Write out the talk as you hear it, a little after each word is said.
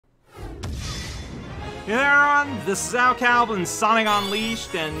Hey there, everyone, this is Al Calvin, Sonic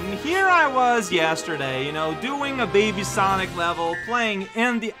Unleashed, and here I was yesterday, you know, doing a Baby Sonic level, playing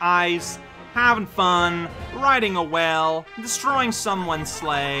in the ice, having fun, riding a whale, destroying someone's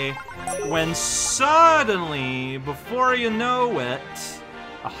sleigh, when suddenly, before you know it,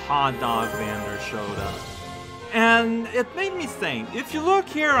 a hot dog vendor showed up. And it made me think, if you look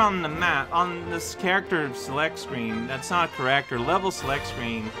here on the map, on this character select screen, that's not correct, or level select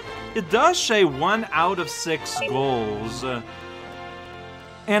screen, it does say 1 out of 6 goals.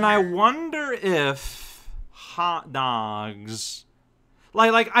 And I wonder if hot dogs...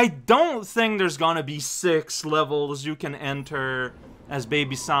 Like, I don't think there's gonna be 6 levels you can enter as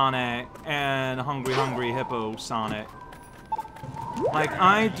Baby Sonic and Hungry Hippo Sonic. Like,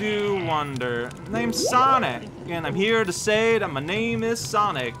 I do wonder. Name's Sonic, and I'm here to say that my name is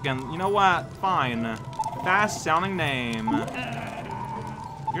Sonic, and you know what? Fine. Fast sounding name.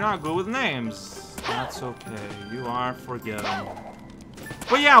 You're not good with names. That's okay. You are forgiven.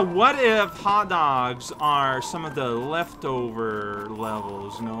 But yeah, what if hot dogs are some of the leftover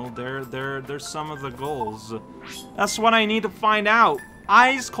levels? You know, they're some of the goals. That's what I need to find out.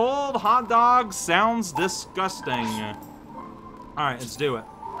 Ice cold hot dog sounds disgusting. Alright, let's do it.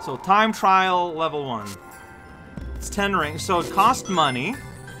 So, time trial level 1. It's 10 rings, so it costs money.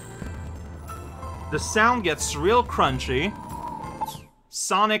 The sound gets real crunchy.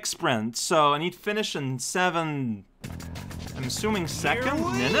 Sonic Sprint, so I need to finish in 7... I'm assuming seconds?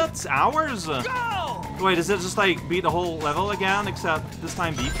 Minutes? Hours? Wait, does it just like beat the whole level again, except this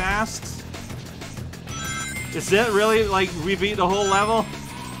time be fast? Is it really like we beat the whole level?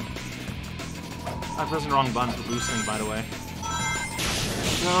 I pressed the wrong button for boosting, by the way.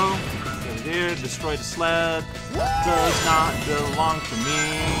 Go. Get it here. Destroy the sled. Does not belong to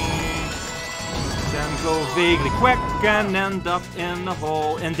me. Then go vaguely quick and end up in the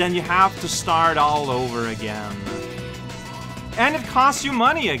hole. And then you have to start all over again. And it costs you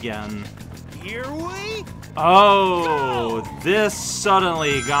money again. Here we Oh, this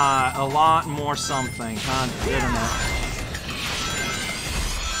suddenly got a lot more something, huh? Didn't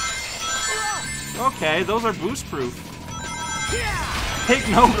it? Okay, those are boost proof. Take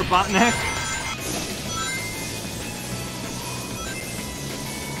note, Robotnik.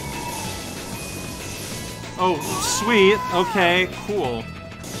 Oh, sweet. Okay, cool.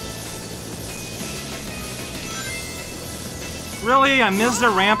 Really? I missed the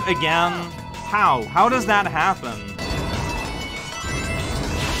ramp again? How? How does that happen?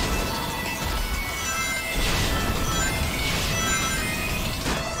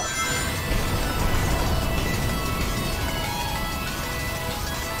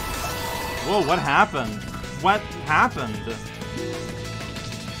 Whoa, what happened? What happened?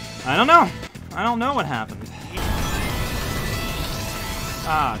 I don't know. I don't know what happened.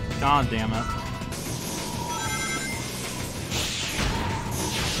 Ah, god damn it.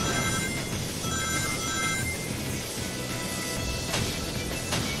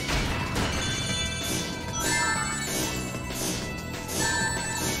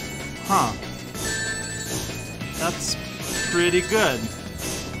 Huh. That's pretty good.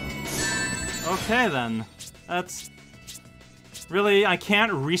 Okay then. That's... Really? I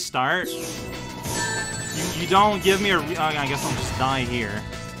can't restart? You don't give me a I guess I'll just die here.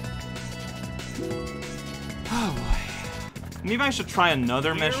 Oh boy. Maybe I should try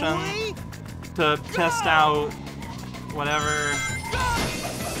another mission to test out whatever.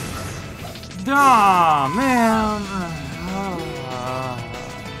 Ah, man.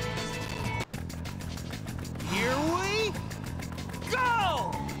 Here we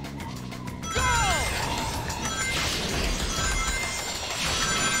go!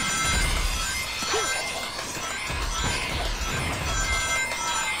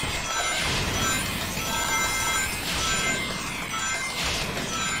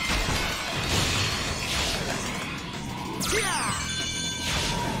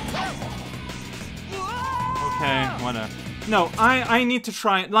 Okay, whatever. No, I need to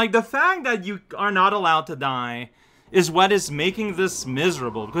try. Like, the fact that you are not allowed to die is what is making this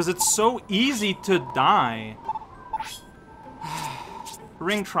miserable, because it's so easy to die.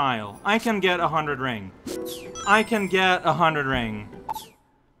 Ring trial. I can get 100 ring. I can get 100 ring.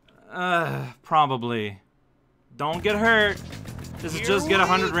 Probably. Don't get hurt. This is just get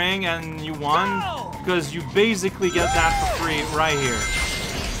 100 ring and you won, because you basically get that for free right here.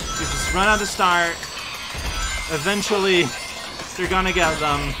 You just run at the start. Eventually, you're gonna get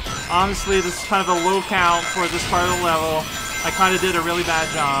them. Honestly, this is kind of a low count for this part of the level. I kind of did a really bad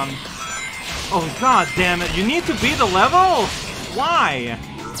job. Oh, god damn it. You need to beat the level? Why?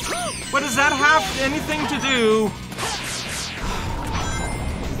 What does that have anything to do?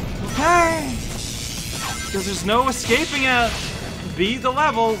 Okay. Because there's no escaping it. Beat the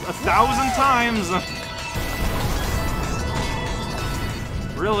level 1,000 times.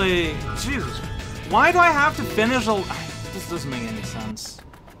 Really? Jesus. Why do I have to finish a... This doesn't make any sense.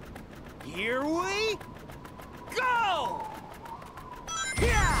 Here we go!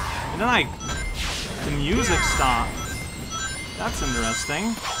 And then the music stopped. That's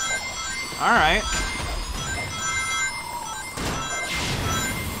interesting. Alright.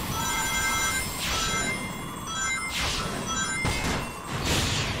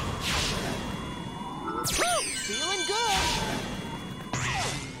 Feeling good.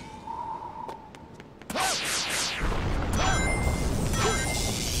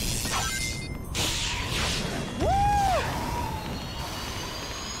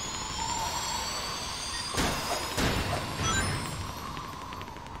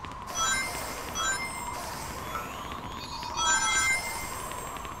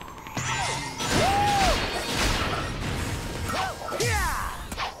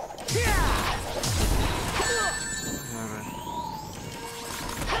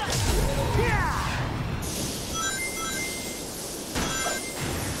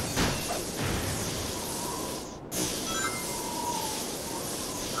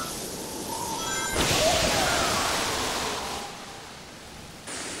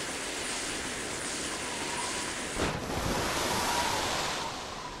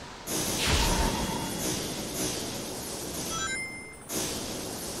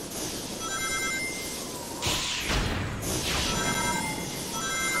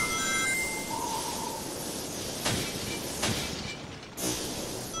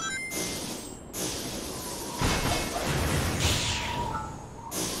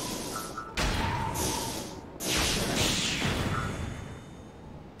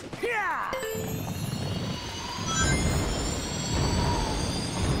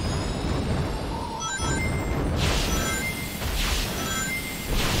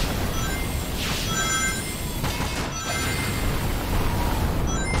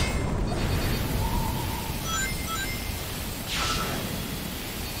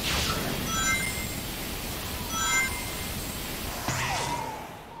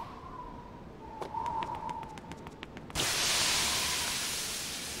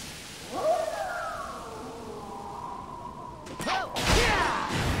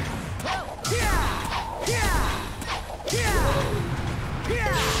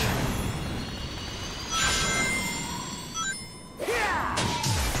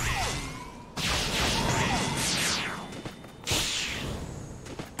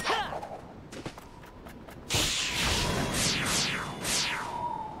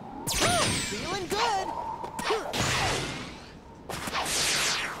 Feeling good.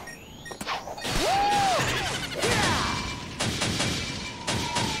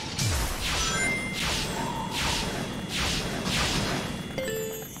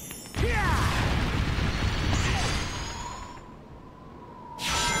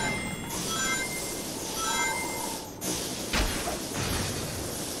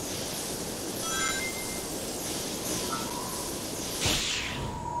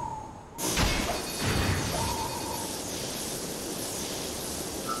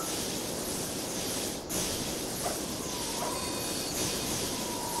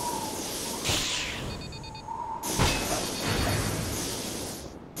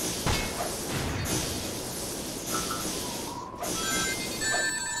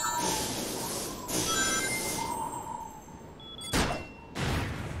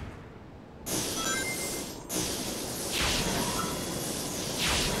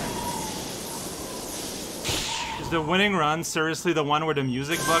 The winning run, seriously the one where the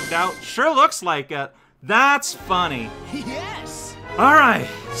music bugged out? Sure looks like it. That's funny. Yes! Alright,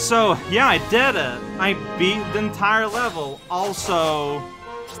 so yeah, I did it. I beat the entire level. Also,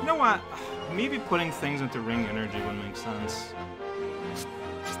 you know what? Maybe putting things into ring energy would make sense.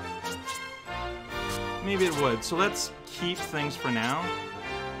 Maybe it would. So let's keep things for now.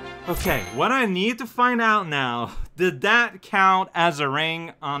 Okay, what I need to find out now, did that count as a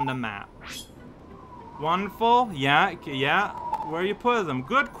ring on the map? One full? Yeah. Where you put them?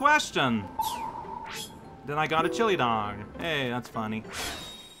 Good question. Then I got a chili dog. Hey, that's funny.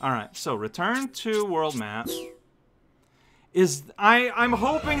 Alright, so return to world map. I'm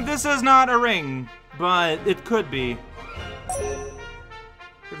hoping this is not a ring, but it could be.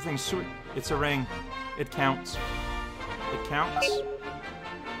 Everything's sweet. It's a ring. It counts. It counts.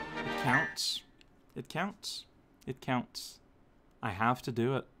 It counts. It counts. It counts. I have to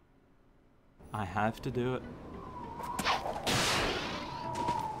do it. I have to do it.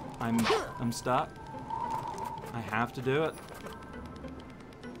 I'm stuck. I have to do it.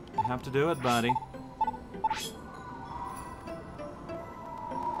 I have to do it, buddy.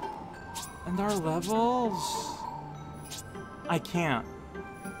 And our levels... I can't.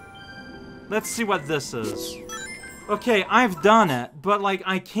 Let's see what this is. Okay, I've done it, but like,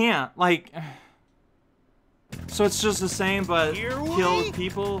 I can't. Like... So it's just the same, but kill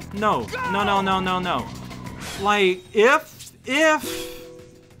people? No. No, no, no, no, no. Like, if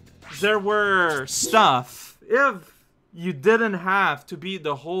there were stuff, if you didn't have to beat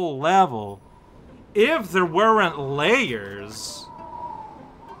the whole level, if there weren't layers,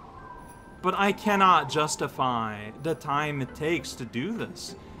 but I cannot justify the time it takes to do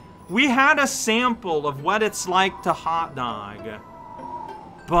this. We had a sample of what it's like to hot dog,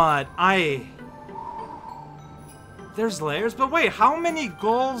 but there's layers, but wait, how many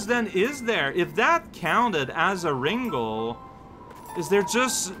goals then is there? If that counted as a ring goal, is there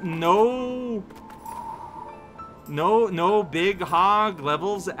just no big hog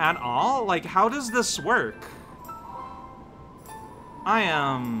levels at all? Like, how does this work?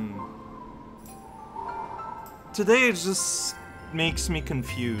 Today it just makes me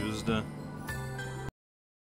confused.